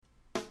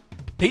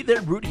Hey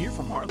there, Root here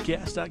from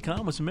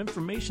Hearthcast.com with some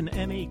information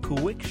and a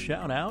quick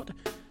shout-out.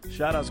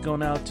 Shout-outs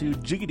going out to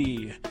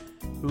Jiggity,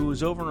 who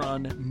is over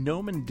on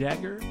Gnome and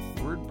Dagger,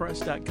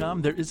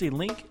 WordPress.com. There is a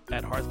link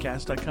at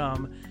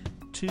Hearthcast.com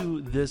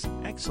to this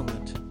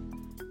excellent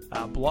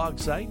blog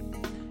site.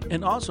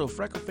 And also,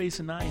 Freckleface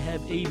and I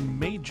have a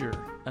major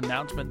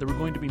announcement that we're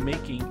going to be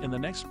making in the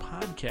next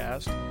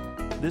podcast.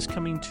 This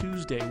coming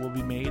Tuesday will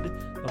be made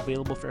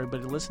available for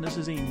everybody to listen. This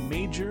is a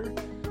major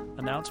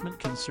announcement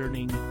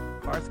concerning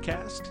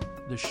Hearthcast,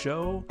 the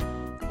show,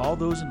 all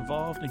those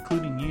involved,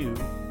 including you,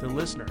 the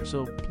listener.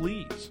 So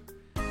please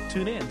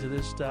tune in to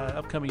this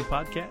upcoming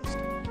podcast.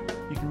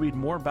 You can read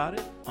more about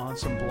it on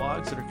some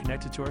blogs that are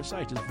connected to our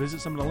site. Just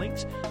visit some of the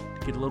links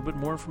to get a little bit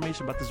more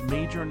information about this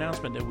major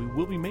announcement that we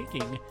will be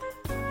making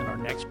in our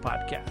next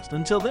podcast.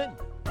 Until then,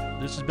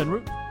 this has been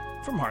Root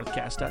from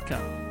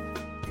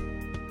Hearthcast.com.